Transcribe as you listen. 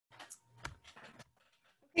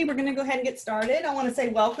We're going to go ahead and get started. I want to say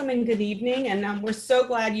welcome and good evening, and we're so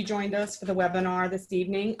glad you joined us for the webinar this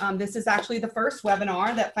evening. This is actually the first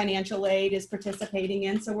webinar that financial aid is participating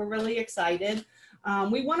in, so we're really excited.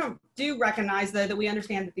 We want to recognize, though, that we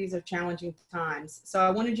understand that these are challenging times. So I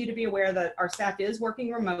wanted you to be aware that our staff is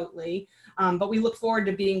working remotely, but we look forward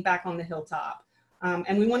to being back on the hilltop.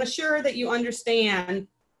 And we want to ensure that you understand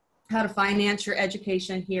how to finance your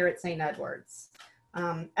education here at St. Edward's.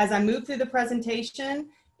 As I move through the presentation,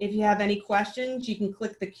 if you have any questions, you can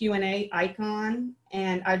click the Q&A icon,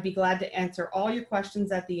 and I'd be glad to answer all your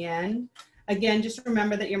questions at the end. Again, just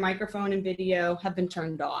remember that your microphone and video have been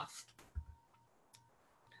turned off.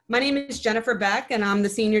 My name is Jennifer Beck, and I'm the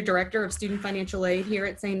Senior Director of Student Financial Aid here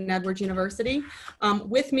at St. Edward's University.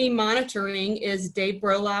 With me monitoring is Dave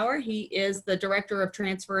Brolauer. He is the Director of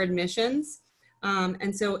Transfer Admissions.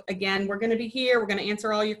 And so again, we're going to be here. We're going to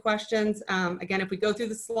answer all your questions. Again, if we go through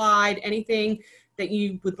the slide, anything that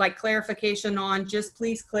you would like clarification on, just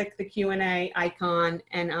please click the Q&A icon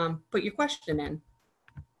and put your question in.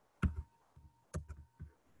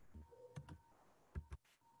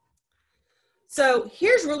 So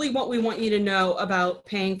here's really what we want you to know about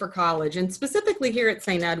paying for college, and specifically here at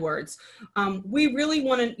St. Edward's. We really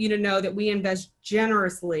want you to know that we invest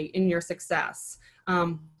generously in your success.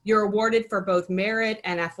 You're awarded for both merit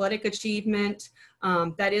and athletic achievement.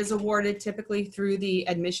 That is awarded typically through the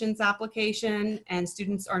admissions application, and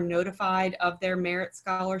students are notified of their merit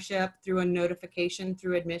scholarship through a notification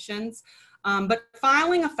through admissions. But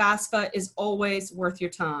filing a FAFSA is always worth your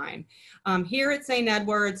time. Here at St.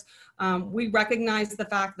 Edward's, we recognize the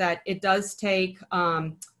fact that it does take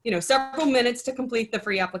several minutes to complete the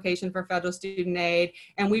free application for federal student aid,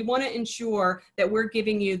 and we want to ensure that we're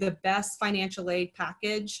giving you the best financial aid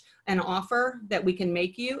package and offer that we can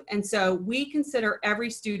make you. And so we consider every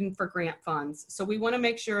student for grant funds. So we want to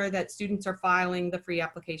make sure that students are filing the free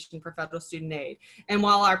application for federal student aid. And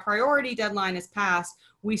while our priority deadline is passed,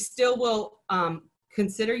 we still will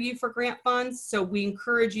consider you for grant funds. So we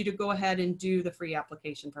encourage you to go ahead and do the free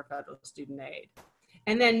application for federal student aid.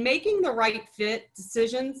 And then making the right fit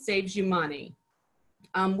decision saves you money.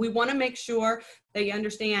 We want to make sure that you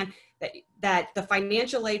understand that the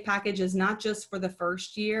financial aid package is not just for the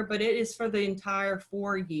first year, but it is for the entire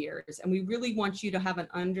 4 years. And we really want you to have an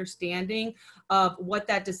understanding of what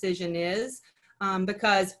that decision is.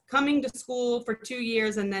 Because coming to school for 2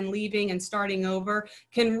 years and then leaving and starting over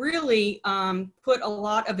can really put a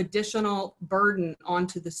lot of additional burden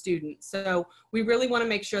onto the student. So we really want to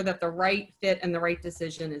make sure that the right fit and the right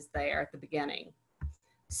decision is there at the beginning.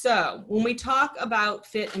 So when we talk about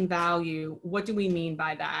fit and value, what do we mean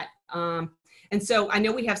by that? And so I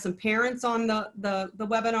know we have some parents on the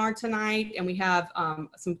webinar tonight, and we have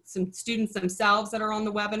some students themselves that are on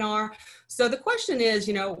the webinar. So the question is,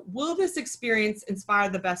 will this experience inspire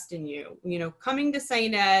the best in you? Coming to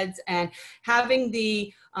St. Ed's and having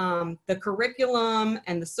the curriculum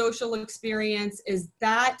and the social experience, is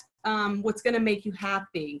that what's going to make you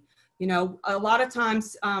happy? A lot of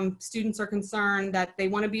times students are concerned that they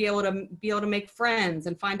want to be able to make friends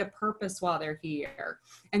and find a purpose while they're here.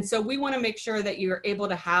 And so we want to make sure that you're able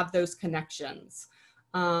to have those connections.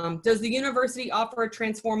 Does the university offer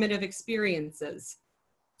transformative experiences?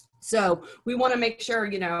 So we want to make sure,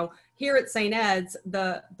 here at St. Ed's,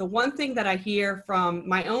 the one thing that I hear from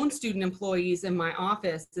my own student employees in my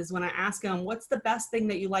office is when I ask them, what's the best thing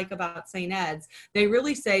that you like about St. Ed's? They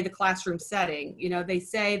really say the classroom setting. They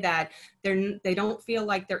say that they don't feel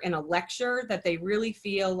like they're in a lecture, that they really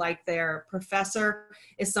feel like their professor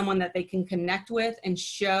is someone that they can connect with and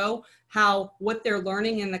show how what they're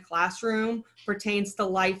learning in the classroom pertains to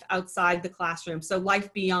life outside the classroom. So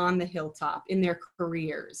life beyond the hilltop in their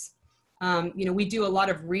careers. We do a lot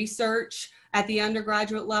of research at the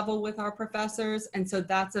undergraduate level with our professors, and so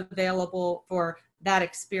that's available for that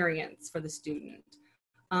experience for the student.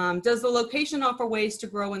 Does the location offer ways to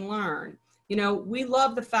grow and learn? We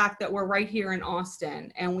love the fact that we're right here in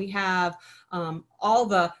Austin, and we have all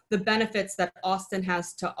the benefits that Austin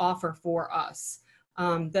has to offer for us.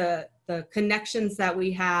 The connections that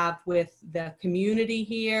we have with the community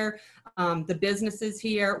here, the businesses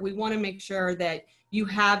here, we want to make sure that you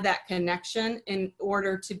have that connection in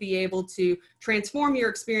order to be able to transform your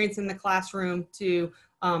experience in the classroom to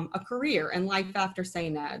a career and life after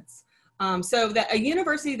St. Ed's. So that a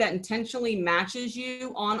university that intentionally matches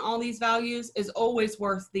you on all these values is always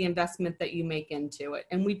worth the investment that you make into it.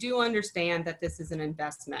 And we do understand that this is an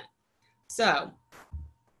investment. So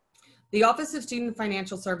The Office of Student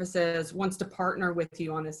Financial Services wants to partner with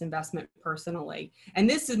you on this investment personally. And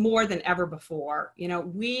this is more than ever before. You know,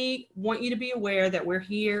 we want you to be aware that we're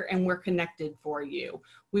here and we're connected for you.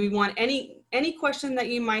 We want any question that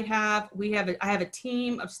you might have. I have a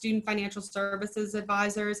team of student financial services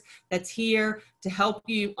advisors that's here to help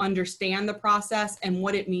you understand the process and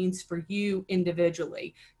what it means for you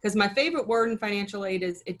individually. Because my favorite word in financial aid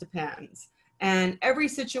is it depends. And every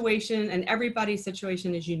situation and everybody's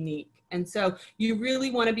situation is unique. And so you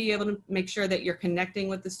really want to be able to make sure that you're connecting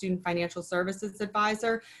with the student financial services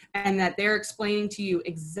advisor and that they're explaining to you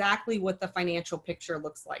exactly what the financial picture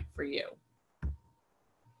looks like for you.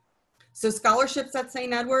 So scholarships at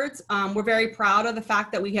St. Edward's, we're very proud of the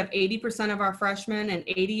fact that we have 80% of our freshmen and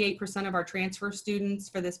 88% of our transfer students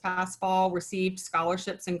for this past fall received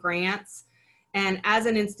scholarships and grants. And as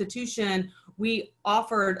an institution, we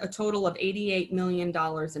offered a total of $88 million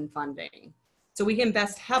in funding. So we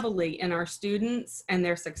invest heavily in our students and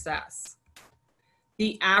their success.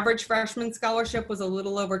 The average freshman scholarship was a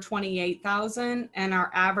little over $28,000, and our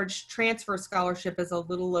average transfer scholarship is a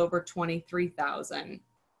little over $23,000.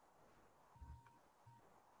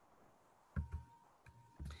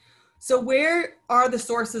 So where are the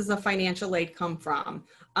sources of financial aid come from?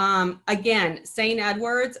 Again, St.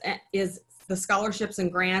 Edward's is the scholarships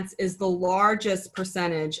and grants is the largest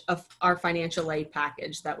percentage of our financial aid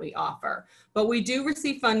package that we offer. But we do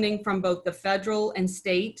receive funding from both the federal and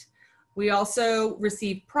state. We also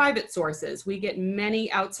receive private sources. We get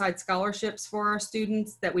many outside scholarships for our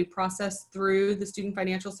students that we process through the Student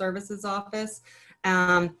Financial Services Office.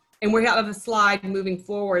 And we have a slide moving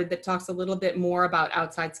forward that talks a little bit more about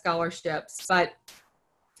outside scholarships. But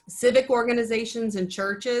civic organizations and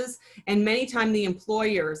churches, and many times the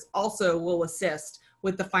employers also will assist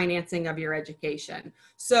with the financing of your education.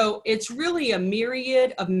 So it's really a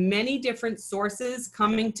myriad of many different sources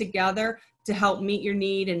coming together to help meet your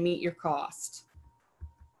need and meet your cost.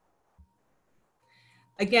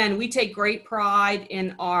 Again, we take great pride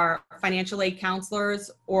in our financial aid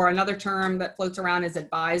counselors, or another term that floats around is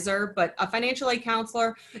advisor, but a financial aid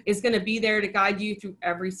counselor is going to be there to guide you through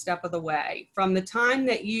every step of the way. From the time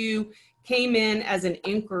that you came in as an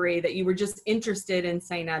inquiry that you were just interested in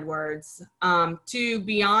St. Edward's to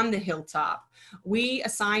beyond the hilltop, we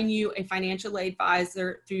assign you a financial aid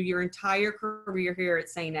advisor through your entire career here at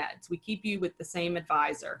St. Ed's. We keep you with the same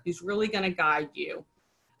advisor who's really going to guide you.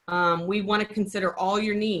 We want to consider all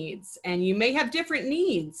your needs, and you may have different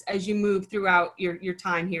needs as you move throughout your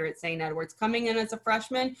time here at St. Edward's. Coming in as a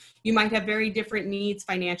freshman, you might have very different needs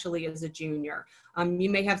financially as a junior. You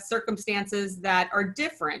may have circumstances that are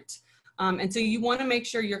different, and so you want to make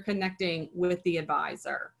sure you're connecting with the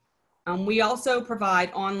advisor. We also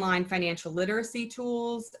provide online financial literacy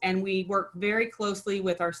tools, and we work very closely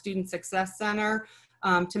with our Student Success Center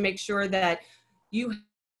to make sure that you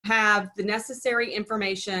have the necessary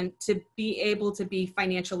information to be able to be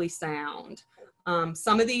financially sound.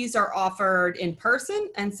 Some of these are offered in person,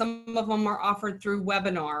 and some of them are offered through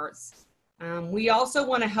webinars. We also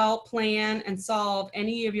want to help plan and solve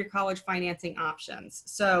any of your college financing options.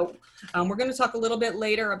 So we're going to talk a little bit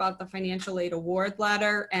later about the financial aid award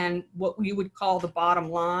letter and what we would call the bottom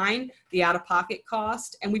line, the out-of-pocket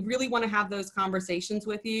cost. And we really want to have those conversations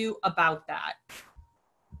with you about that.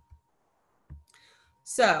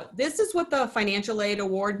 So this is what the financial aid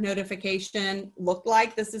award notification looked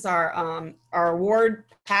like. This is our award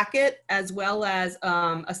packet, as well as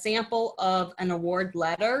a sample of an award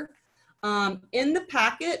letter. In the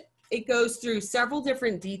packet, it goes through several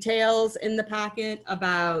different details in the packet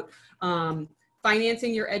about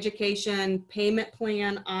financing your education, payment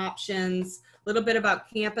plan options, a little bit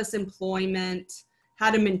about campus employment,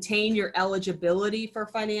 how to maintain your eligibility for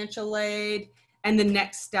financial aid, and the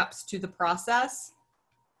next steps to the process.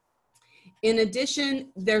 In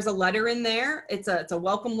addition, there's a letter in there. It's a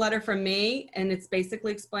welcome letter from me, and it's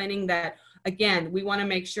basically explaining that, again, we want to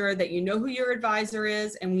make sure that you know who your advisor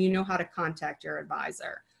is and you know how to contact your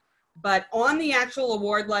advisor. But on the actual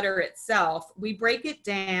award letter itself, we break it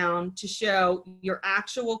down to show your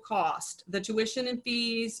actual cost, the tuition and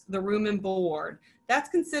fees, the room and board. That's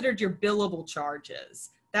considered your billable charges.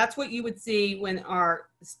 That's what you would see when our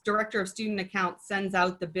Director of Student Accounts sends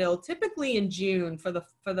out the bill, typically in June for the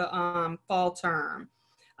fall term.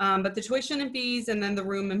 But the tuition and fees, and then the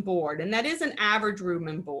room and board, and that is an average room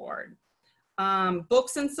and board.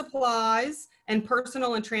 Books and supplies and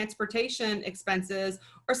personal and transportation expenses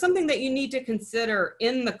are something that you need to consider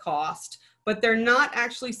in the cost, but they're not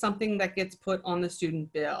actually something that gets put on the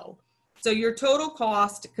student bill. So your total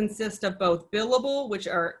cost consists of both billable, which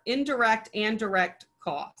are indirect, and direct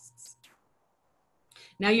costs.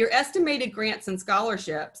 Now, your estimated grants and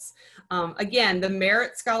scholarships, Again, the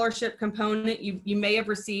merit scholarship component, you may have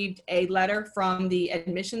received a letter from the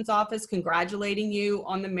admissions office congratulating you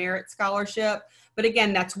on the merit scholarship. But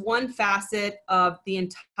again, that's one facet of the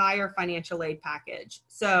entire financial aid package.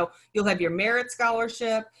 So you'll have your merit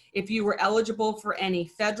scholarship. If you were eligible for any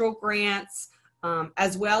federal grants,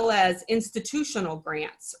 as well as institutional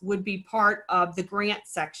grants would be part of the grant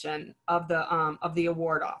section of the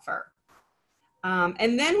award offer.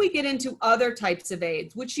 And then we get into other types of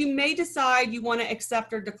aids, which you may decide you want to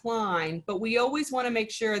accept or decline, but we always want to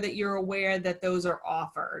make sure that you're aware that those are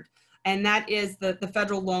offered. And that is the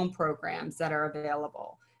federal loan programs that are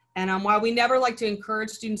available. And while we never like to encourage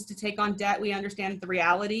students to take on debt, we understand the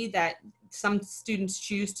reality that some students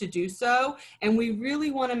choose to do so. And we really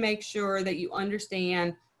want to make sure that you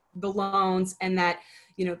understand the loans and that,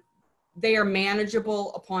 you know, they are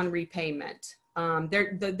manageable upon repayment.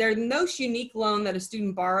 They're the most unique loan that a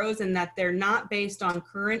student borrows, and that they're not based on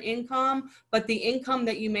current income, but the income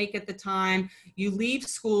that you make at the time you leave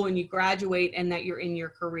school and you graduate and that you're in your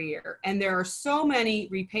career. And there are so many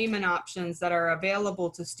repayment options that are available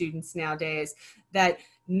to students nowadays that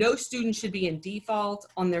no student should be in default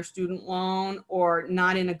on their student loan or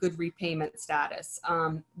not in a good repayment status.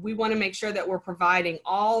 We want to make sure that we're providing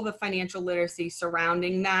all the financial literacy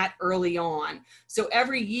surrounding that early on. So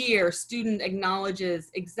every year, student acknowledges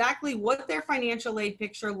exactly what their financial aid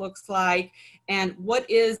picture looks like and what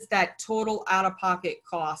is that total out-of-pocket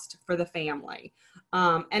cost for the family.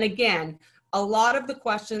 And again, a lot of the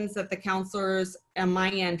questions that the counselors on my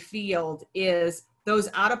end field is those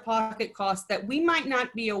out-of-pocket costs that we might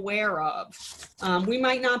not be aware of. We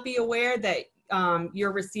might not be aware that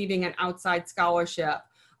you're receiving an outside scholarship.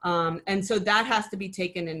 And so that has to be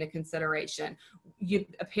taken into consideration.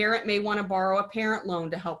 A parent may want to borrow a parent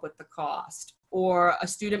loan to help with the cost, or a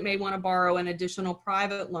student may want to borrow an additional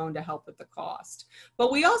private loan to help with the cost.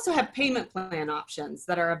 But we also have payment plan options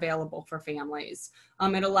that are available for families.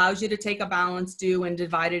 It allows you to take a balance due and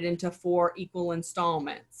divide it into 4 equal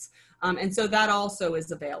installments. And so that also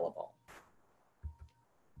is available.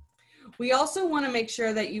 We also want to make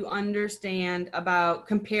sure that you understand about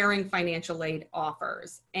comparing financial aid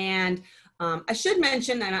offers. And I should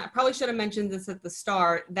mention, and I probably should have mentioned this at the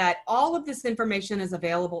start, that all of this information is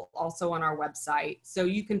available also on our website. So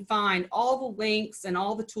you can find all the links and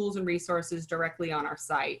all the tools and resources directly on our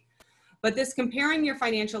site. But this comparing your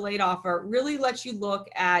financial aid offer really lets you look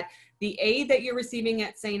at the aid that you're receiving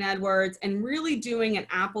at St. Edward's and really doing an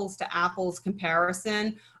apples to apples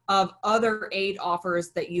comparison of other aid offers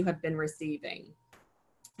that you have been receiving.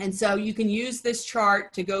 And so you can use this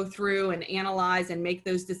chart to go through and analyze and make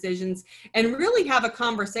those decisions and really have a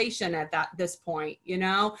conversation at this point, you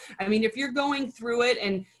know? I mean, if you're going through it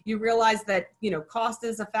and you realize that, you know, cost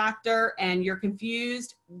is a factor and you're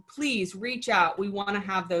confused, please reach out. We want to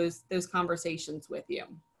have those conversations with you.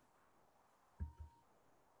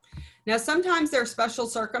 Now, sometimes there are special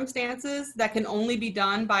circumstances that can only be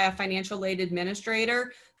done by a financial aid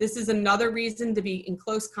administrator. This is another reason to be in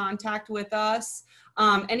close contact with us.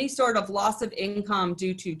 Any sort of loss of income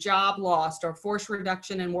due to job loss or forced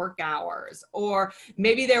reduction in work hours, or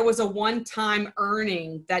maybe there was a one-time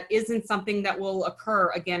earning that isn't something that will occur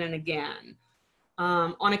again and again.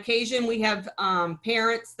 On occasion, we have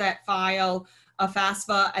parents that file a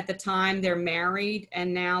FAFSA at the time they're married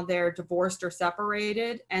and now they're divorced or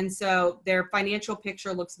separated. And so their financial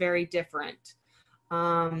picture looks very different.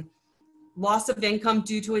 Loss of income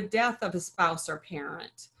due to a death of a spouse or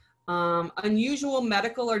parent. Unusual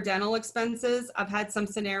medical or dental expenses. I've had some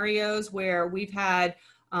scenarios where we've had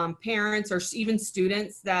parents or even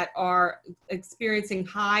students that are experiencing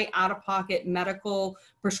high out-of-pocket medical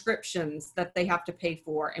prescriptions that they have to pay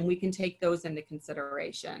for, and we can take those into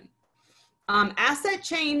consideration. Asset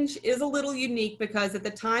change is a little unique because at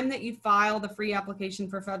the time that you file the free application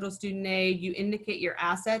for federal student aid, you indicate your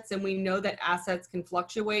assets, and we know that assets can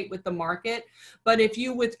fluctuate with the market. But if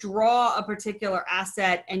you withdraw a particular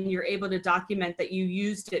asset and you're able to document that you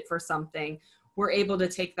used it for something, we're able to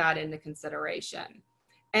take that into consideration.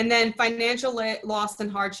 And then financial loss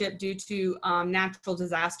and hardship due to natural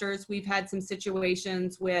disasters. We've had some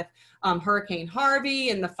situations with Hurricane Harvey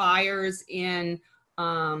and the fires in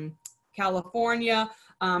California.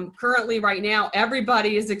 Currently, right now,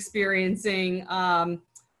 everybody is experiencing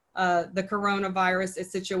the coronavirus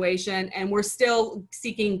situation, and we're still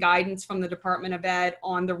seeking guidance from the Department of Ed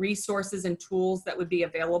on the resources and tools that would be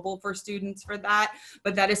available for students for that.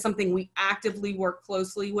 But that is something we actively work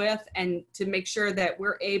closely with and to make sure that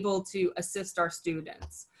we're able to assist our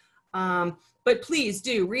students. But please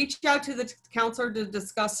do reach out to the counselor to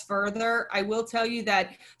discuss further. I will tell you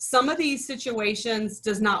that some of these situations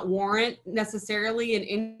does not warrant necessarily an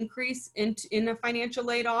increase in a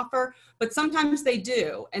financial aid offer, but sometimes they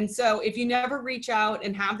do. And so if you never reach out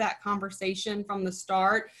and have that conversation from the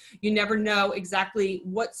start, you never know exactly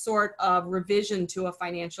what sort of revision to a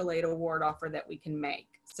financial aid award offer that we can make.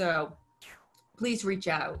 So please reach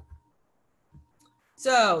out.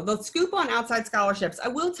 So the scoop on outside scholarships, I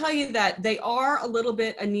will tell you that they are a little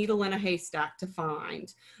bit a needle in a haystack to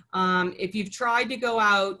find. If you've tried to go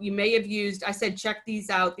out, you may have used, I said, check these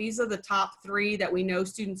out. These are the top 3 that we know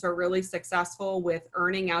students are really successful with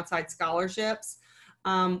earning outside scholarships.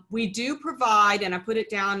 We do provide, and I put it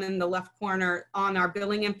down in the left corner on our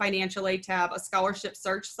billing and financial aid tab, a scholarship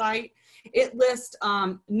search site. It lists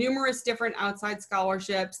numerous different outside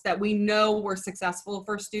scholarships that we know were successful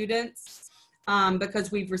for students.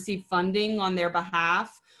 Because we've received funding on their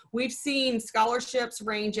behalf. We've seen scholarships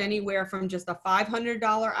range anywhere from just a $500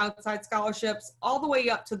 outside scholarships all the way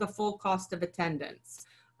up to the full cost of attendance.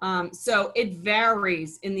 So it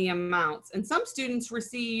varies in the amounts, and some students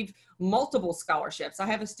receive multiple scholarships. I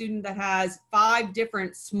have a student that has 5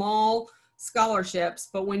 different small scholarships,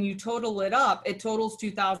 but when you total it up, it totals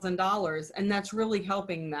 $2,000, and that's really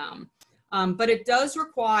helping them. But it does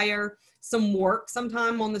require some work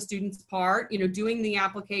sometime on the student's part, doing the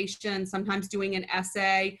application, sometimes doing an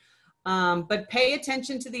essay, but pay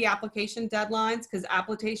attention to the application deadlines, because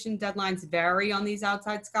application deadlines vary on these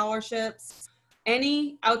outside scholarships.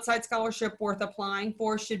 Any outside scholarship worth applying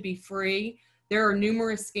for should be free. There are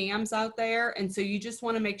numerous scams out there, and so you just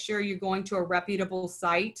want to make sure you're going to a reputable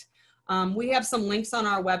site. We have some links on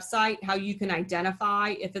our website how you can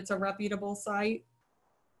identify if it's a reputable site.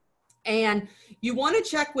 And you want to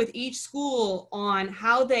check with each school on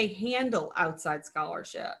how they handle outside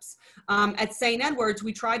scholarships. At St. Edward's,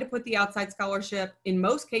 we try to put the outside scholarship, in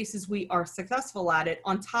most cases we are successful at it,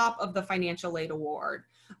 on top of the financial aid award,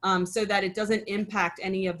 so that it doesn't impact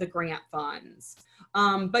any of the grant funds.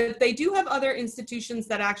 But they do have other institutions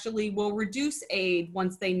that actually will reduce aid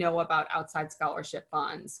once they know about outside scholarship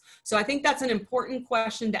funds. So I think that's an important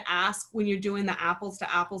question to ask when you're doing the apples to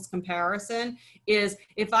apples comparison is,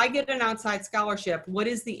 if I get an outside scholarship, what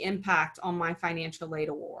is the impact on my financial aid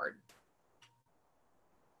award?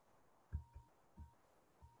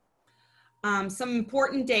 Some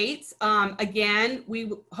important dates. Again,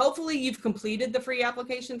 hopefully you've completed the free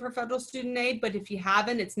application for federal student aid, but if you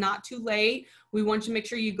haven't, it's not too late. We want to make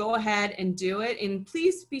sure you go ahead and do it. And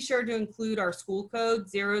please be sure to include our school code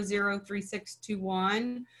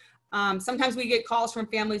 003621. Sometimes we get calls from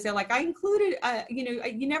families, they're like, I included,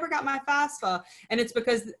 you never got my FAFSA. And it's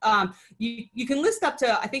because you can list up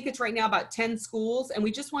to, I think it's right now about 10 schools. And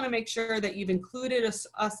we just want to make sure that you've included us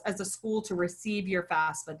as a school to receive your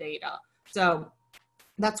FAFSA data. So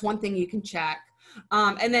that's one thing you can check.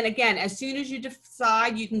 And then again, as soon as you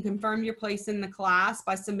decide, you can confirm your place in the class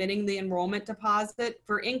by submitting the enrollment deposit.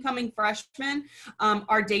 For incoming freshmen,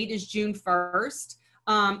 our date is June 1st.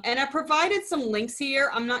 And I provided some links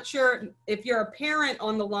here. I'm not sure if you're a parent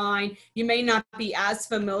on the line, you may not be as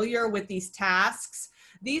familiar with these tasks.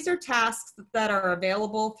 These are tasks that are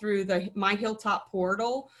available through the My Hilltop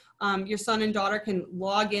portal. Your son and daughter can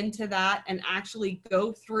log into that and actually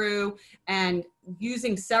go through, and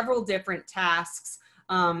using several different tasks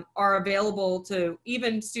are available to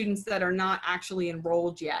even students that are not actually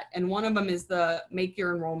enrolled yet. And one of them is the Make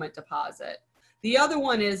Your Enrollment Deposit. The other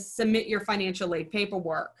one is Submit Your Financial Aid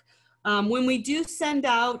Paperwork. When we do send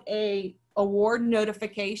out a award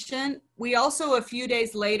notification, we also a few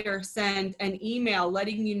days later send an email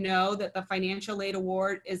letting you know that the financial aid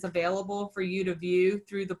award is available for you to view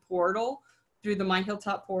through the portal, through the My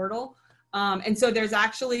Hilltop portal. And so there's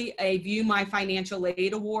actually a View My Financial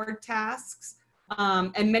Aid Award tasks.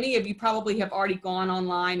 And many of you probably have already gone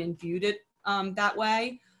online and viewed it that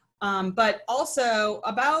way. But also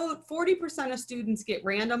about 40% of students get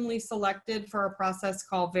randomly selected for a process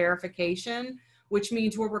called verification, which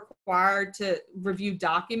means we're required to review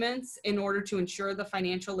documents in order to ensure the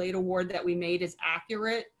financial aid award that we made is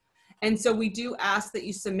accurate. And so we do ask that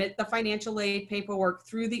you submit the financial aid paperwork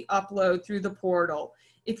through the upload through the portal.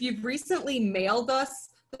 If you've recently mailed us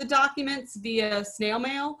the documents via snail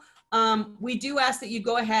mail, we do ask that you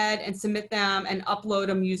go ahead and submit them and upload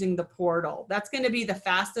them using the portal. That's going to be the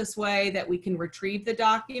fastest way that we can retrieve the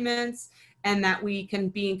documents and that we can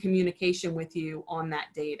be in communication with you on that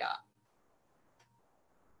data.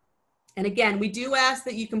 And again, we do ask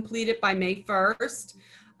that you complete it by May 1st.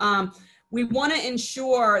 We want to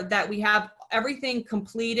ensure that we have everything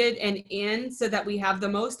completed and in so that we have the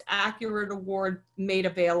most accurate award made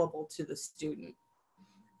available to the student.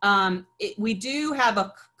 We do have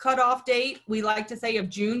a cutoff date, we like to say, of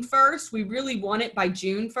June 1st. We really want it by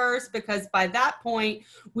June 1st because by that point,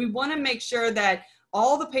 we want to make sure that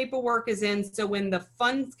all the paperwork is in, so when the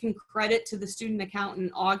funds can credit to the student account in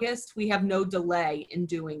August, we have no delay in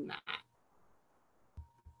doing that.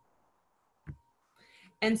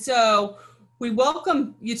 And so we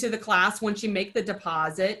welcome you to the class once you make the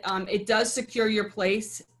deposit. It does secure your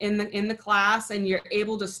place in the class, and you're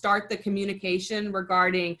able to start the communication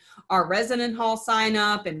regarding our resident hall sign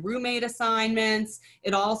up and roommate assignments.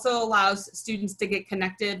 It also allows students to get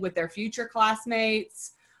connected with their future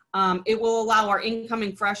classmates. It will allow our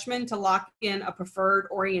incoming freshmen to lock in a preferred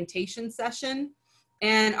orientation session.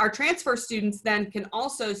 And our transfer students then can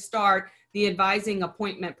also start the advising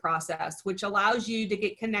appointment process, which allows you to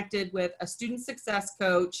get connected with a student success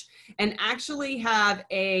coach and actually have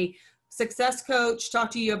a success coach talk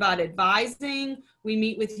to you about advising. We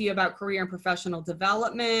meet with you about career and professional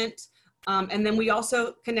development. And then we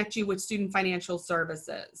also connect you with student financial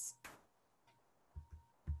services.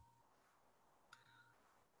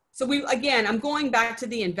 So again, I'm going back to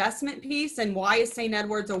the investment piece and why is St.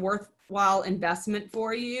 Edward's a worthwhile investment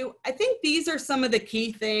for you. I think these are some of the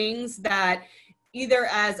key things that either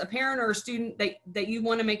as a parent or a student that you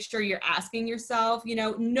want to make sure you're asking yourself,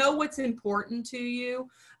 know what's important to you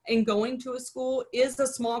in going to a school. Is a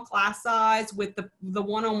small class size with the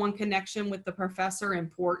one-on-one connection with the professor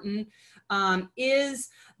important? Is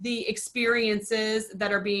the experiences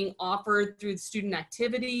that are being offered through student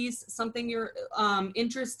activities something you're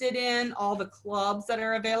interested in? All the clubs that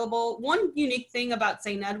are available. One unique thing about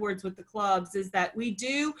St. Edward's with the clubs is that we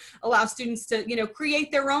do allow students to,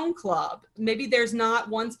 create their own club. Maybe there's not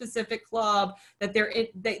one specific club that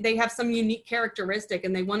they have some unique characteristic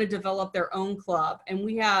and they want to develop their own club. And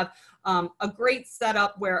we have a great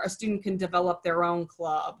setup where a student can develop their own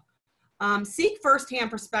club. Seek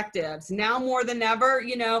firsthand perspectives. Now more than ever,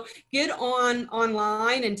 get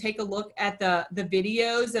online and take a look at the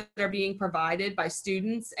videos that are being provided by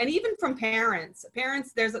students and even from parents.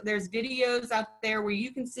 There's videos out there where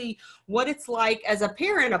you can see what it's like as a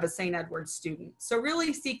parent of a St. Edward's student. So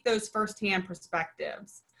really seek those firsthand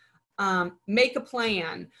perspectives. Make a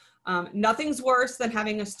plan. Nothing's worse than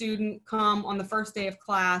having a student come on the first day of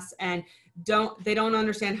class and they don't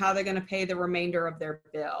understand how they're going to pay the remainder of their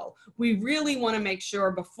bill. We really want to make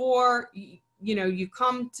sure before you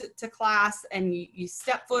come to class and you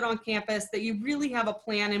step foot on campus that you really have a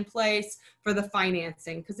plan in place for the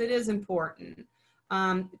financing, because it is important.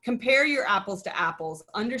 Compare your apples to apples.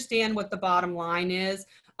 Understand what the bottom line is.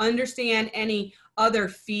 Understand any other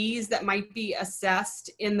fees that might be assessed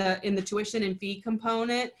in the tuition and fee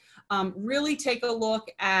component. Really take a look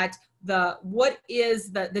at what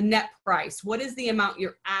is the net price? What is the amount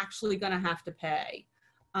you're actually going to have to pay?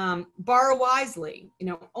 Borrow wisely,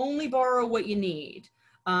 only borrow what you need.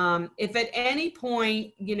 If at any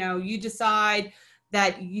point, you decide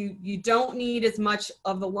that you don't need as much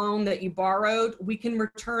of the loan that you borrowed, we can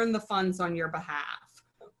return the funds on your behalf.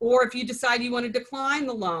 Or if you decide you want to decline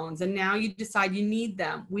the loans and now you decide you need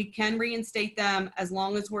them, we can reinstate them as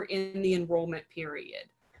long as we're in the enrollment period.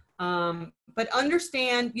 But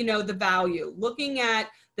understand, the value, looking at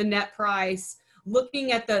the net price,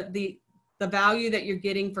 looking at the value that you're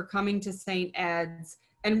getting for coming to St. Ed's,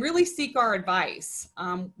 and really seek our advice.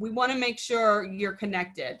 We want to make sure you're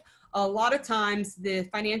connected. A lot of times the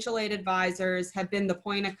financial aid advisors have been the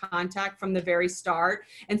point of contact from the very start.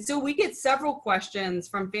 And so we get several questions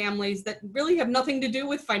from families that really have nothing to do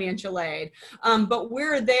with financial aid. But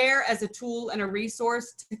we're there as a tool and a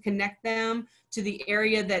resource to connect them to the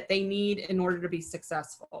area that they need in order to be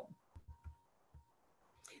successful.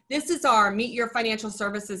 This is our Meet Your Financial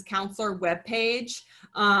Services Counselor webpage.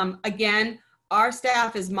 Again, our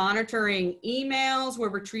staff is monitoring emails. We're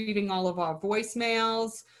retrieving all of our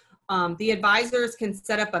voicemails. The advisors can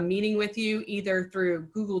set up a meeting with you either through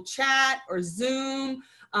Google Chat or Zoom.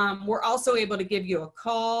 We're also able to give you a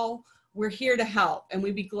call. We're here to help, and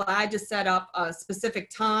we'd be glad to set up a specific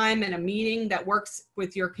time and a meeting that works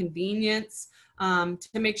with your convenience to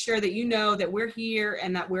make sure that you know that we're here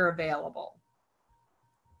and that we're available.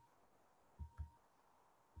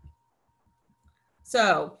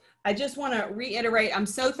 So I just want to reiterate, I'm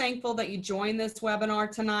so thankful that you joined this webinar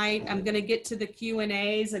tonight. I'm going to get to the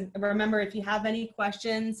Q&As, and remember, if you have any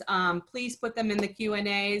questions, please put them in the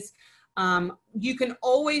Q&As. You can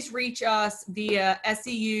always reach us via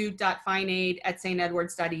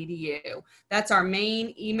seu.finaid@stedwards.edu. That's our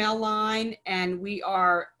main email line, and we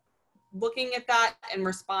are looking at that and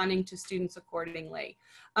responding to students accordingly.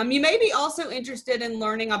 You may be also interested in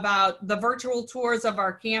learning about the virtual tours of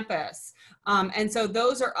our campus. And so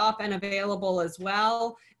those are up and available as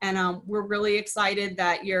well. And we're really excited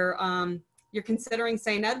that you're considering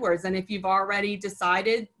St. Edward's. And if you've already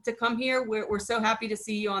decided to come here, we're so happy to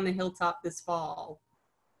see you on the Hilltop this fall.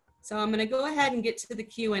 So I'm gonna go ahead and get to the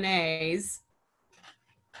Q&As.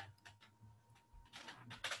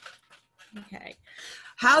 Okay.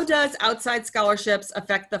 How does outside scholarships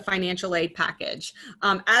affect the financial aid package?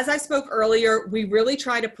 As I spoke earlier, we really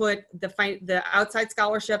try to put the outside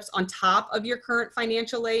scholarships on top of your current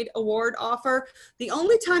financial aid award offer. The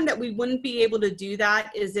only time that we wouldn't be able to do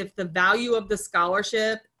that is if the value of the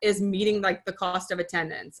scholarship is meeting like the cost of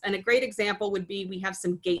attendance. And a great example would be we have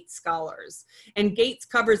some GATE scholars, and GATE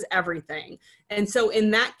covers everything. And so in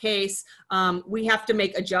that case, we have to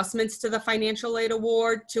make adjustments to the financial aid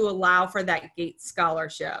award to allow for that GATE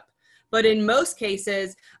scholarship. But in most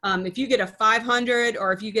cases, if you get a $500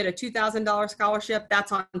 or if you get a $2,000 scholarship,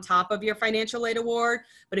 that's on top of your financial aid award.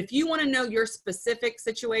 But if you want to know your specific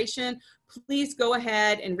situation, please go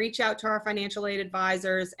ahead and reach out to our financial aid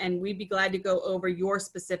advisors, and we'd be glad to go over your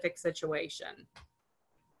specific situation.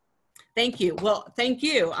 Thank you. Well, thank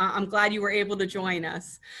you. I'm glad you were able to join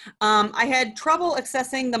us. I had trouble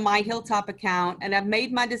accessing the My Hilltop account, and I've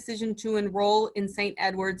made my decision to enroll in St.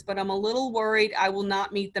 Edward's, but I'm a little worried I will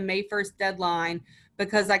not meet the May 1st deadline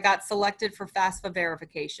because I got selected for FAFSA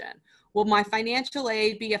verification. Will my financial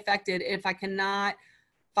aid be affected if I cannot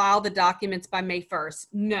file the documents by May 1st?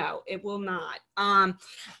 No, it will not.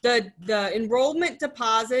 The enrollment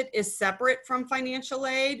deposit is separate from financial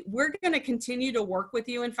aid. We're going to continue to work with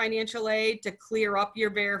you in financial aid to clear up your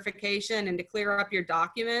verification and to clear up your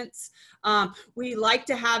documents. We like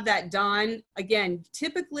to have that done, again,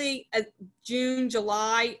 typically June,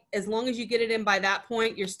 July, as long as you get it in by that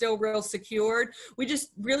point, you're still real secured. We just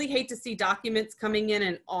really hate to see documents coming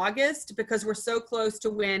in August because we're so close to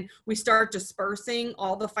when we start dispersing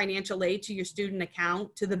all the financial aid to your student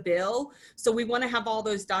account, to the bill. So we want to have all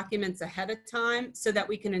those documents ahead of time so that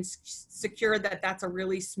we can secure that that's a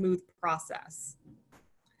really smooth process.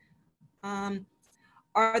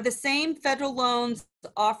 Are the same federal loans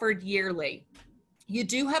offered yearly? You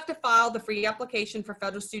do have to file the free application for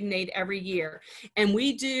federal student aid every year. And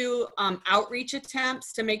we do outreach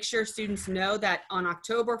attempts to make sure students know that on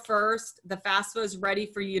October 1st, the FAFSA is ready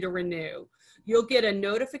for you to renew. You'll get a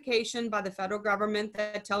notification by the federal government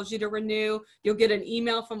that tells you to renew. You'll get an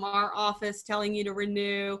email from our office telling you to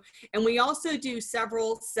renew. And we also do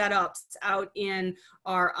several setups out in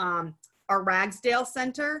our Ragsdale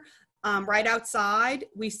Center. Right outside,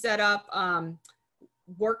 we set up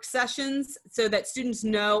work sessions so that students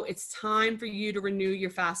know it's time for you to renew your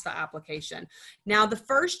FAFSA application. Now, the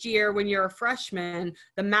first year when you're a freshman,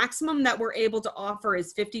 the maximum that we're able to offer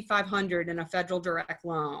is $5,500 in a federal direct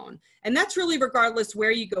loan. And that's really regardless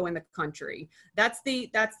where you go in the country. That's the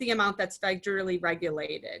amount that's federally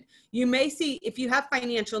regulated. You may see, if you have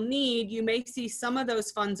financial need, you may see some of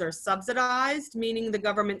those funds are subsidized, meaning the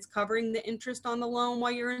government's covering the interest on the loan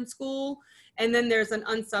while you're in school. And then there's an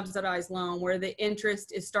unsubsidized loan where the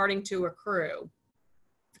interest is starting to accrue.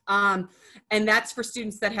 And that's for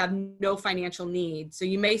students that have no financial need. So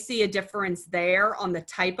you may see a difference there on the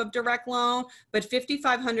type of direct loan, but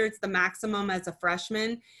 $5,500 is the maximum as a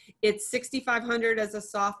freshman. It's $6,500 as a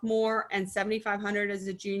sophomore and $7,500 as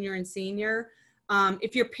a junior and senior.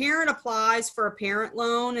 If your parent applies for a parent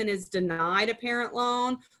loan and is denied a parent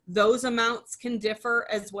loan, those amounts can differ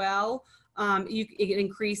as well. It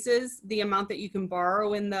increases the amount that you can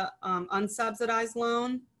borrow in the unsubsidized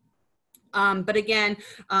loan. But again,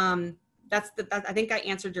 I think I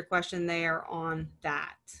answered your question there on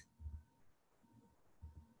that.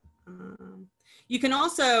 You can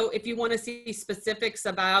also, if you want to see specifics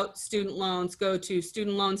about student loans, go to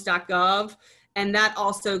studentloans.gov, and that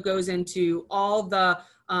also goes into all the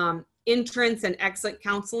entrance and exit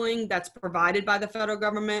counseling that's provided by the federal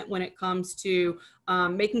government when it comes to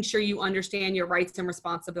making sure you understand your rights and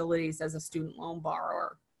responsibilities as a student loan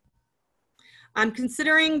borrower. I'm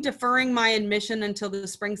considering deferring my admission until the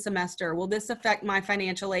spring semester. Will this affect my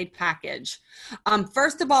financial aid package?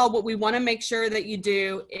 First of all, what we want to make sure that you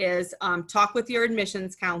do is talk with your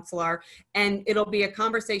admissions counselor, and it'll be a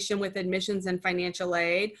conversation with admissions and financial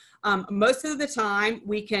aid. Most of the time,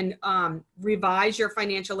 we can revise your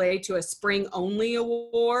financial aid to a spring only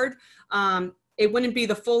award. It wouldn't be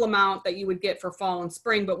the full amount that you would get for fall and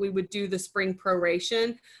spring, but we would do the spring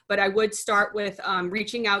proration. But I would start with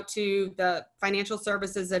reaching out to the financial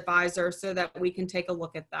services advisor so that we can take a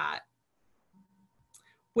look at that.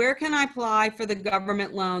 Where can I apply for the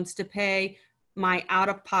government loans to pay my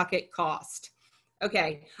out-of-pocket cost.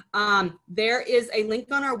 Okay, there is a link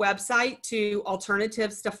on our website to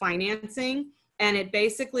alternatives to financing, and it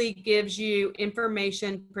basically gives you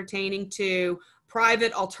information pertaining to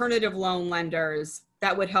private alternative loan lenders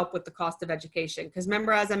that would help with the cost of education. Because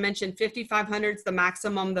remember, as I mentioned, $5,500 is the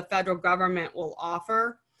maximum the federal government will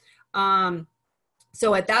offer.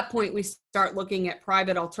 So at that point, we start looking at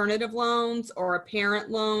private alternative loans or a parent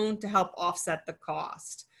loan to help offset the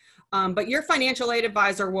cost. But your financial aid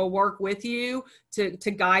advisor will work with you to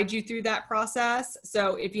guide you through that process.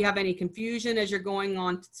 So if you have any confusion as you're going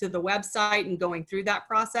on to the website and going through that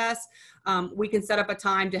process, we can set up a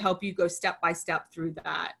time to help you go step by step through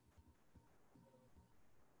that.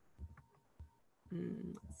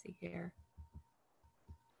 Let's see here.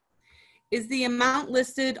 Is the amount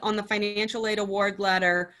listed on the financial aid award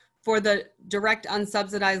letter for the direct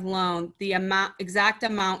unsubsidized loan the exact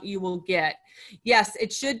amount you will get? Yes,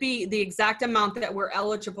 it should be the exact amount that we're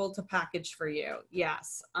eligible to package for you.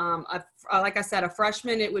 Yes. Like I said, a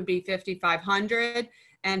freshman, it would be $5,500,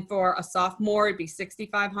 and for a sophomore, it'd be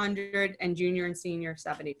 $6,500, and junior and senior,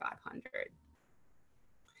 $7,500.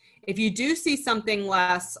 If you do see something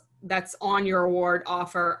less that's on your award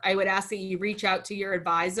offer, I would ask that you reach out to your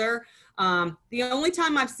advisor. The only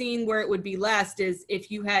time I've seen where it would be less is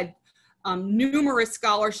if you had numerous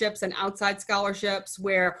scholarships and outside scholarships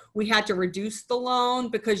where we had to reduce the loan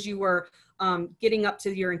because you were getting up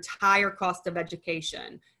to your entire cost of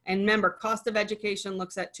education. And remember, cost of education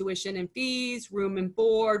looks at tuition and fees, room and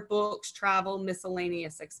board, books, travel,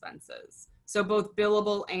 miscellaneous expenses. So both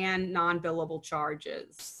billable and non-billable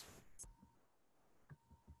charges.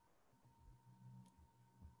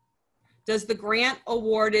 Does the grant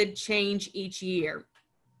awarded change each year?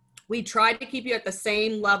 We try to keep you at the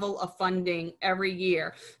same level of funding every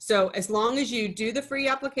year. So as long as you do the free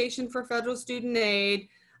application for federal student aid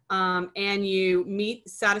and you meet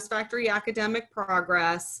satisfactory academic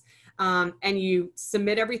progress and you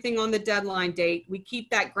submit everything on the deadline date, we keep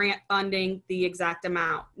that grant funding the exact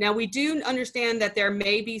amount. Now, we do understand that there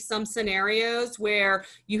may be some scenarios where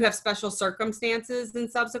you have special circumstances in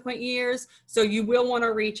subsequent years, so you will want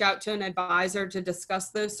to reach out to an advisor to discuss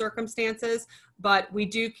those circumstances, but we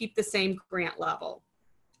do keep the same grant level.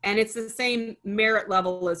 And it's the same merit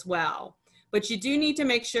level as well. But you do need to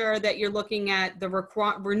make sure that you're looking at the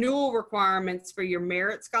renewal requirements for your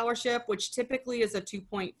merit scholarship, which typically is a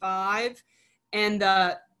 2.5, and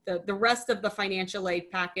the rest of the financial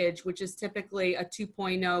aid package, which is typically a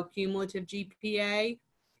 2.0 cumulative GPA.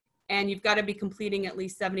 And you've got to be completing at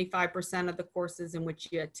least 75% of the courses in which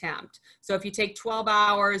you attempt. So if you take 12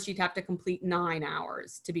 hours, you'd have to complete 9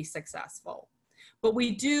 hours to be successful. But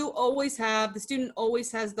we do always have, the student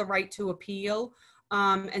always has the right to appeal.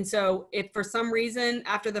 And so if for some reason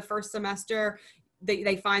after the first semester,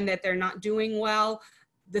 they find that they're not doing well,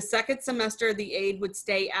 the second semester, the aid would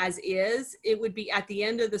stay as is. It would be at the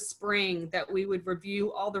end of the spring that we would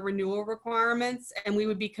review all the renewal requirements, and we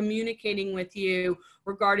would be communicating with you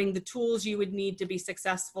regarding the tools you would need to be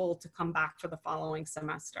successful to come back for the following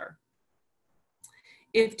semester.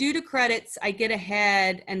 If due to credits, I get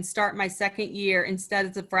ahead and start my second year instead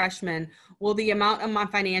as a freshman, will the amount of my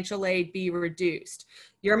financial aid be reduced?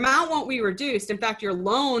 Your amount won't be reduced. In fact, your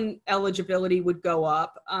loan eligibility would go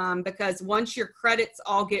up because once your credits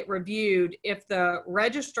all get reviewed, if the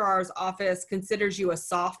registrar's office considers you a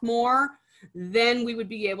sophomore, then we would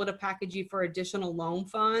be able to package you for additional loan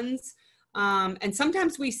funds. And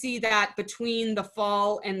sometimes we see that between the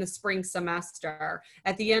fall and the spring semester.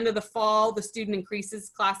 At the end of the fall, the student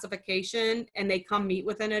increases classification and they come meet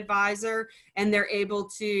with an advisor and they're able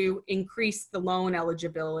to increase the loan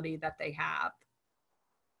eligibility that they have.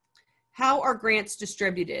 How are grants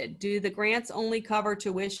distributed? Do the grants only cover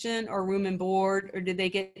tuition or room and board, or do they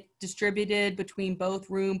get distributed between both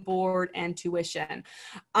room, board, and tuition?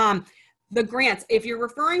 The grants, if you're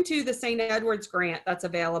referring to the St. Edward's grant that's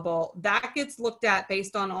available, that gets looked at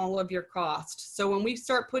based on all of your costs. So when we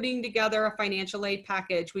start putting together a financial aid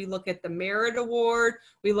package, we look at the merit award,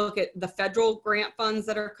 we look at the federal grant funds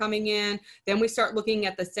that are coming in, then we start looking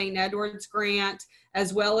at the St. Edward's grant,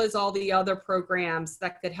 as well as all the other programs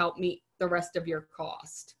that could help meet the rest of your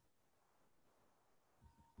cost.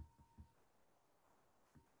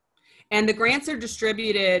 And the grants are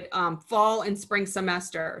distributed fall and spring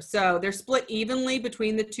semester. So they're split evenly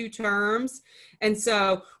between the two terms. And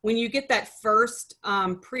so when you get that first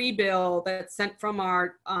pre-bill that's sent from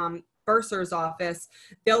our bursar's office,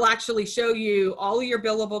 they'll actually show you all of your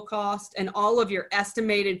billable cost and all of your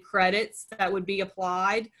estimated credits that would be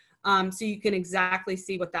applied. So you can exactly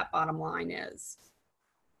see what that bottom line is.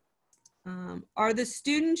 Are the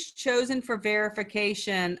students chosen for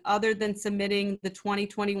verification other than submitting the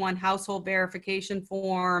 2021 household verification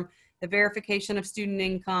form, the verification of student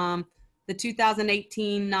income, the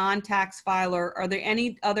 2018 non-tax filer? Are there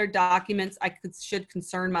any other documents I should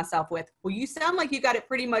concern myself with? Well, you sound like you got it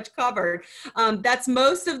pretty much covered. That's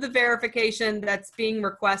most of the verification that's being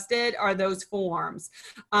requested are those forms.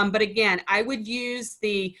 But again, I would use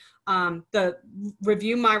the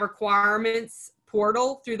review my requirements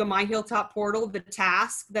portal through the My Hilltop portal, the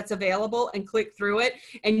task that's available, and click through it.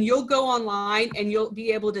 And you'll go online and you'll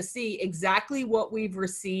be able to see exactly what we've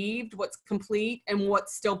received, what's complete, and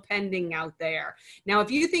what's still pending out there. Now,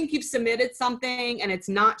 if you think you've submitted something and it's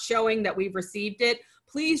not showing that we've received it,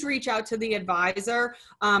 please reach out to the advisor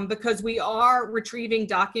because we are retrieving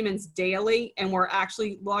documents daily and we're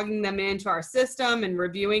actually logging them into our system and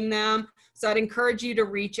reviewing them. So I'd encourage you to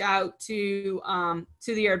reach out to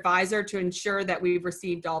the advisor to ensure that we've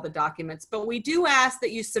received all the documents. But we do ask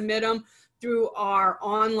that you submit them through our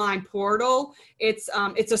online portal. It's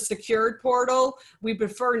a secured portal. We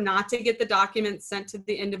prefer not to get the documents sent to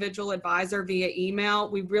the individual advisor via email.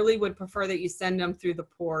 We really would prefer that you send them through the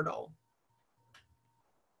portal.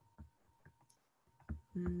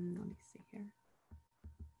 Let me see here.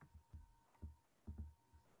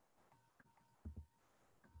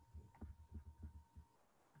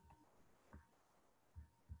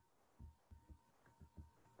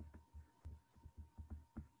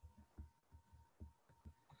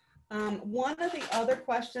 One of the other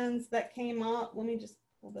questions that came up, let me just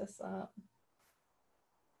pull this up.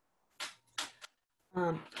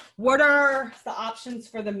 What are the options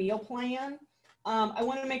for the meal plan? I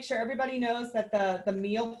want to make sure everybody knows that the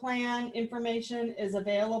meal plan information is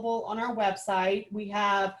available on our website. We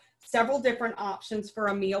have several different options for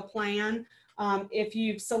a meal plan. If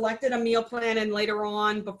you've selected a meal plan and later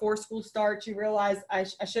on before school starts, you realize I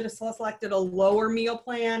should have selected a lower meal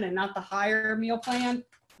plan and not the higher meal plan,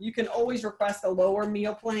 you can always request a lower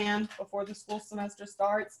meal plan before the school semester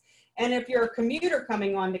starts. And if you're a commuter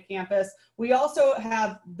coming onto campus, we also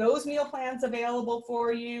have those meal plans available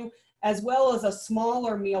for you, as well as a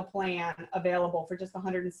smaller meal plan available for just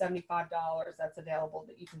 $175 that's available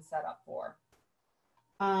that you can set up for.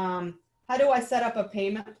 How do I set up a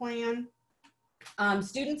payment plan?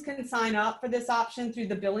 Students can sign up for this option through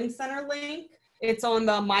the Billing Center link. It's on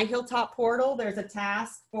the My Hilltop portal. There's a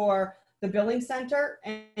task for the Billing Center,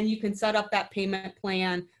 and you can set up that payment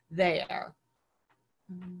plan there.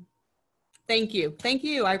 Thank you. Thank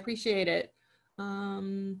you. I appreciate it.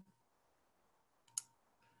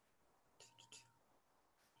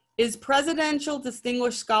 Is Presidential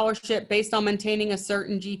Distinguished Scholarship based on maintaining a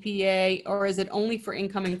certain GPA, or is it only for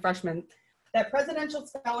incoming freshmen? That Presidential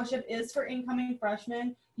Scholarship is for incoming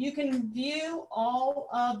freshmen. You can view all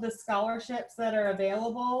of the scholarships that are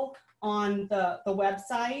available on the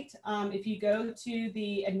website. If you go to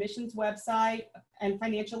the admissions website and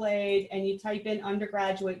financial aid and you type in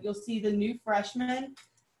undergraduate, you'll see the new freshmen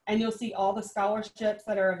and you'll see all the scholarships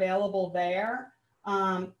that are available there.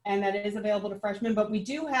 And that is available to freshmen, but we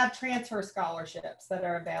do have transfer scholarships that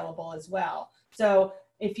are available as well. So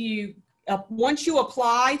if you once you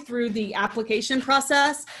apply through the application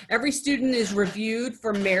process, every student is reviewed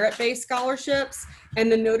for merit-based scholarships,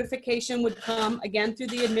 and the notification would come again through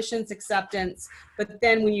the admissions acceptance. But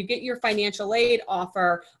then when you get your financial aid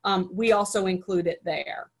offer, we also include it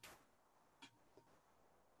there.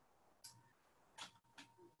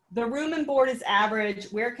 The room and board is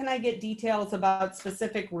average. Where can I get details about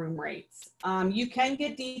specific room rates? You can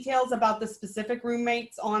get details about the specific room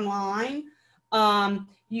rates online.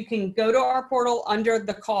 You can go to our portal under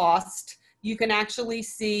the cost. You can actually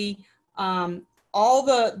see all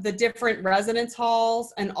the different residence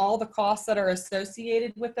halls and all the costs that are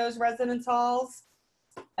associated with those residence halls.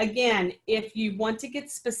 Again, if you want to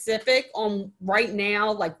get specific on right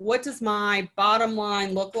now, like what does my bottom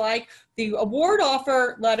line look like? The award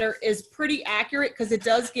offer letter is pretty accurate because it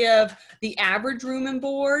does give the average room and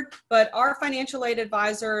board, but our financial aid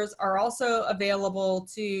advisors are also available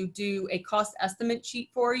to do a cost estimate sheet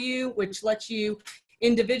for you, which lets you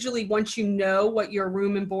individually, once you know what your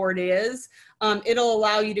room and board is, it'll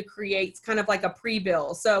allow you to create kind of like a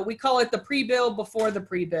pre-bill. So we call it the pre-bill before the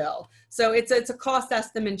pre-bill. So it's a cost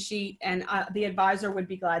estimate sheet, and the advisor would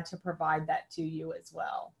be glad to provide that to you as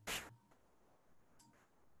well.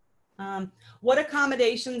 What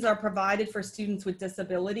accommodations are provided for students with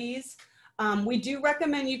disabilities? We do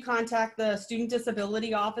recommend you contact the Student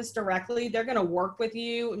Disability Office directly. They're going to work with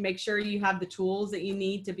you and make sure you have the tools that you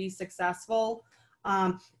need to be successful.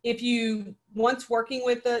 If you, once working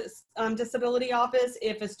with the disability office,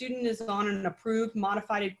 if a student is on an approved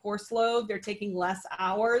modified course load, they're taking less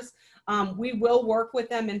hours, We will work with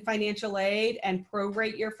them in financial aid and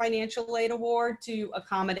prorate your financial aid award to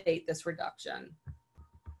accommodate this reduction.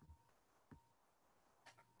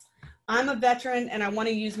 I'm a veteran and I want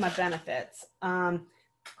to use my benefits.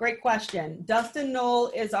 Great question. Dustin Knoll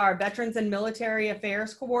is our Veterans and Military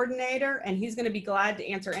Affairs Coordinator, and he's going to be glad to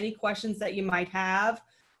answer any questions that you might have.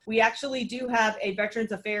 We actually do have a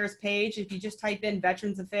Veterans Affairs page. If you just type in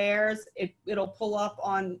Veterans Affairs, it'll pull up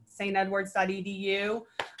on stnedwards.edu.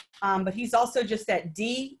 But he's also just at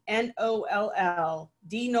D-N-O-L-L,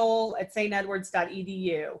 dnoll at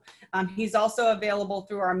stnedwards.edu. He's also available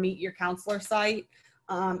through our Meet Your Counselor site,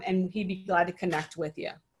 and he'd be glad to connect with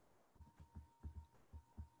you.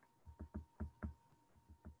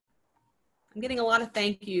 I'm getting a lot of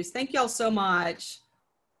thank yous. Thank y'all so much.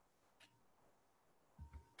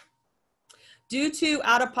 Due to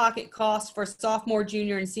out-of-pocket costs for sophomore,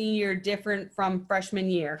 junior, and senior year different from freshman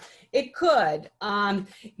year? It could.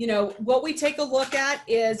 You know, what we take a look at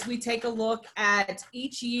is we take a look at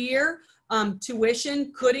each year.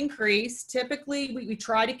 Tuition could increase. Typically, we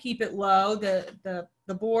try to keep it low. The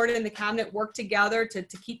board and the cabinet work together to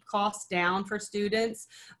keep costs down for students.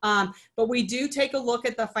 But we do take a look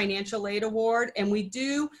at the financial aid award, and we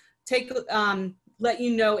do take let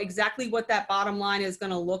you know exactly what that bottom line is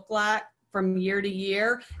going to look like from year to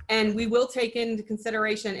year. And we will take into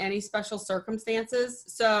consideration any special circumstances.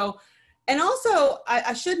 So, and also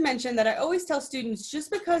I should mention that I always tell students, just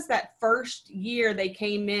because that first year they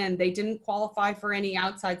came in, they didn't qualify for any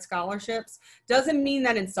outside scholarships, doesn't mean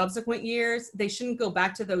that in subsequent years, they shouldn't go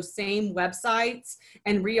back to those same websites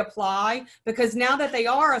and reapply, because now that they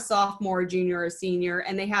are a sophomore, junior, or senior,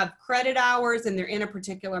 and they have credit hours and they're in a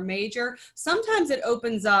particular major, sometimes it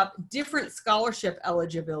opens up different scholarship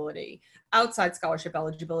eligibility, outside scholarship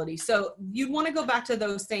eligibility. So you'd want to go back to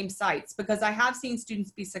those same sites, because I have seen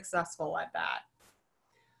students be successful at that.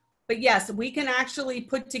 But yes, we can actually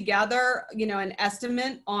put together, you know, an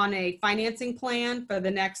estimate on a financing plan for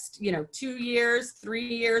the next, you know, 2 years, 3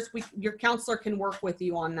 years. Your counselor can work with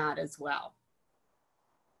you on that as well.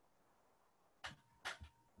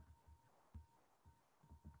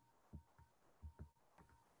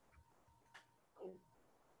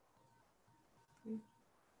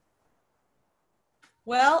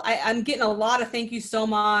 Well, I'm getting a lot of thank you so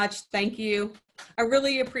much. Thank you. I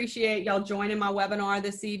really appreciate y'all joining my webinar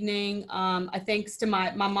this evening. Thanks to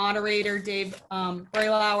my moderator, Dave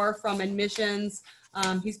Braylauer from admissions.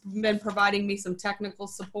 He's been providing me some technical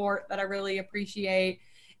support that I really appreciate.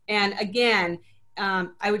 And again,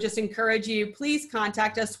 I would just encourage you, please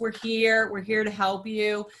contact us. We're here to help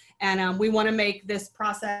you. And we want to make this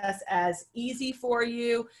process as easy for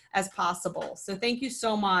you as possible. So thank you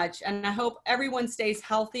so much. And I hope everyone stays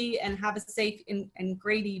healthy and have a safe and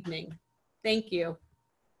great evening. Thank you.